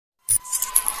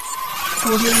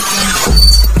Audio Jungle.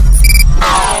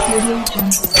 Audio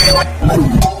Jungle.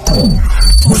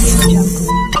 Audio Jungle.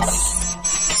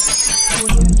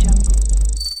 Audio Jungle.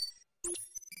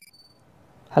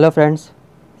 Hello friends,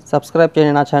 subscribe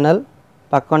చేయండి నా channel.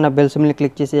 పక్కన bell సింబల్ని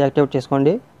click చేసి యాక్టివేట్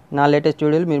చేసుకోండి. నా లేటెస్ట్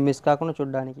వీడియోలు మీరు మిస్ కాకుండా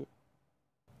చూడడానికి.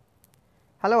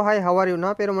 Hello hi, how are you?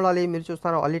 నా పేరు ములాలి, మీరు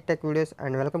చూస్తున్నారు Ali tech videos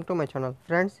and welcome to my channel.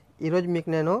 Friends, ఈరోజు మీకు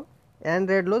నేను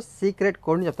ఆండ్రాయిడ్లో సీక్రెట్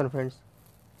కోడ్ని చెప్తాను ఫ్రెండ్స్.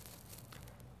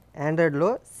 ఆండ్రాయిడ్లో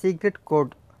సీక్రెట్ కోడ్,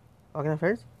 ఓకేనా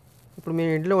ఫ్రెండ్స్? ఇప్పుడు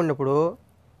మీరు ఇంట్లో ఉన్నప్పుడు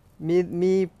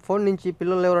మీ ఫోన్ నుంచి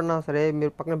పిల్లలు ఎవరన్నా సరే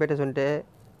మీరు పక్కన పెట్టేసి ఉంటే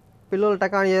పిల్లలు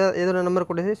టకా ఏదైనా నెంబర్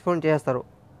కొట్టేసి ఫోన్ చేస్తారు.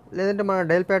 లేదంటే మన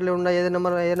డైల్ ప్యాడ్లో ఉన్న ఏ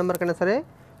నెంబర్కైనా సరే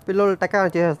పిల్లలు టకా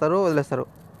చేసేస్తారు, వదిలేస్తారు.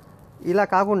 ఇలా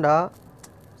కాకుండా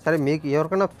సరే మీకు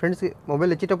ఎవరికైనా ఫ్రెండ్స్కి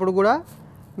మొబైల్ ఇచ్చేటప్పుడు కూడా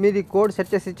మీరు ఈ కోడ్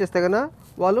సెట్ చేసి ఇచ్చేస్తే కన్నా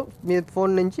వాళ్ళు మీ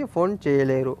ఫోన్ నుంచి ఫోన్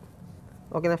చేయలేరు,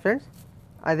 ఓకేనా ఫ్రెండ్స్?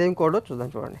 అదేం కోడో చూద్దాం.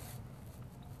 చూడండి,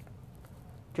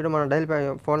 మన డైల్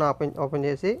ఫోన్ ఓపెన్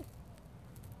చేసి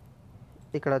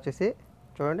ఇక్కడ వచ్చేసి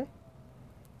చూడండి,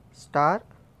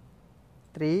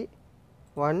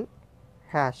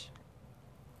 *31#.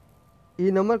 ఈ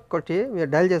నెంబర్ కొట్టి మీరు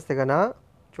డైల్ చేస్తే కన్నా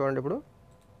చూడండి, ఇప్పుడు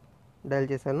డైల్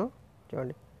చేశాను.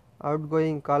 చూడండి, out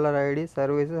going caller ID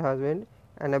service has been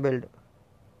enabled.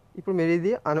 ఇప్పుడు మీరు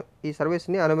ఈ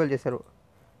సర్వీస్ని ఎనేబుల్ చేశారు,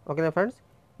 ఓకేనా ఫ్రెండ్స్?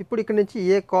 ఇప్పుడు ఇక్కడ నుంచి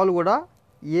ఏ కాల్ కూడా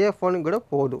ఏ ఫోన్కి కూడా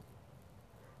పోదు,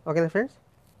 ఓకేనా ఫ్రెండ్స్?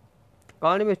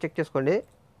 కాల్ని మీరు చెక్ చేసుకోండి.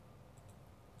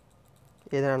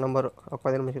 ఏదైనా నెంబరు ఒక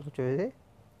 10 నిమిషాలు చూసి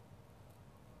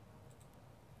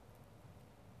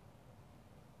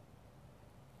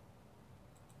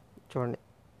చూడండి,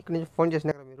 ఇక్కడ నుంచి ఫోన్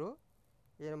చేసినా కదా మీరు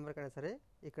ఏ నెంబర్కైనా సరే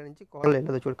ఇక్కడ నుంచి కాల్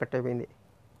వెళ్ళదు. చూడు, కట్ అయిపోయింది.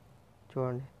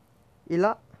 చూడండి,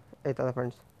 ఇలా అవుతుంది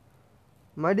ఫ్రెండ్స్.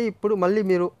 ఇప్పుడు మళ్ళీ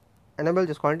మీరు ఎనేబుల్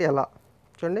చేసుకోవాలంటే ఎలా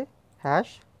చూడండి,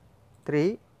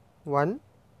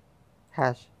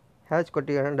 #31#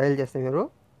 కొట్టి డైల్ చేస్తే మీరు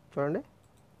చూడండి,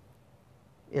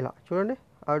 ఇలా చూడండి,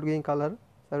 out going caller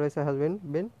service has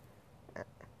been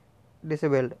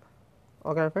disabled,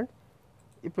 ఓకేనా ఫ్రెండ్స్?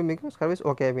 ఇప్పుడు మీకు సర్వీస్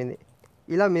ఓకే అయిపోయింది.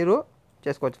 ఇలా మీరు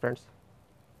చేసుకోవచ్చు ఫ్రెండ్స్.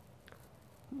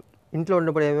 ఇంట్లో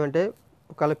ఉన్నప్పుడు ఏమంటే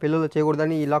ఒకవేళ పిల్లలు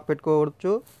చేయకూడదని ఈ లాక్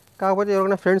పెట్టుకోవచ్చు. కాకపోతే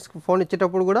ఎవరికైనా ఫ్రెండ్స్కి ఫోన్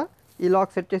ఇచ్చేటప్పుడు కూడా ఈ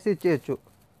లాక్ సెట్ చేసి ఇచ్చేయచ్చు.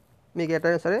 మీకు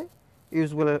ఎట్లయినా సరే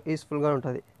యూస్ఫుల్గా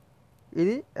ఉంటుంది.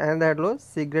 ఇది ఆండ్రాయిడ్లో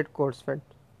సీక్రెట్ కోడ్స్ ఫ్రెండ్స్,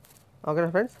 ఓకేనా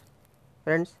ఫ్రెండ్స్?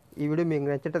 ఈ వీడియో మీకు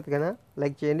నచ్చేటట్టు కన్నా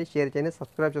లైక్ చేయండి, షేర్ చేయండి,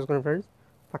 సబ్స్క్రైబ్ చేసుకోండి ఫ్రెండ్స్.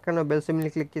 పక్కన బెల్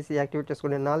సింబల్ని క్లిక్ చేసి యాక్టివేట్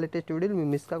చేసుకోండి. నా లేటెస్ట్ వీడియోలు మీరు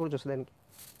మిస్ కాకుండా చూసేదానికి.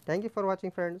 Thank you for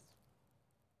watching friends.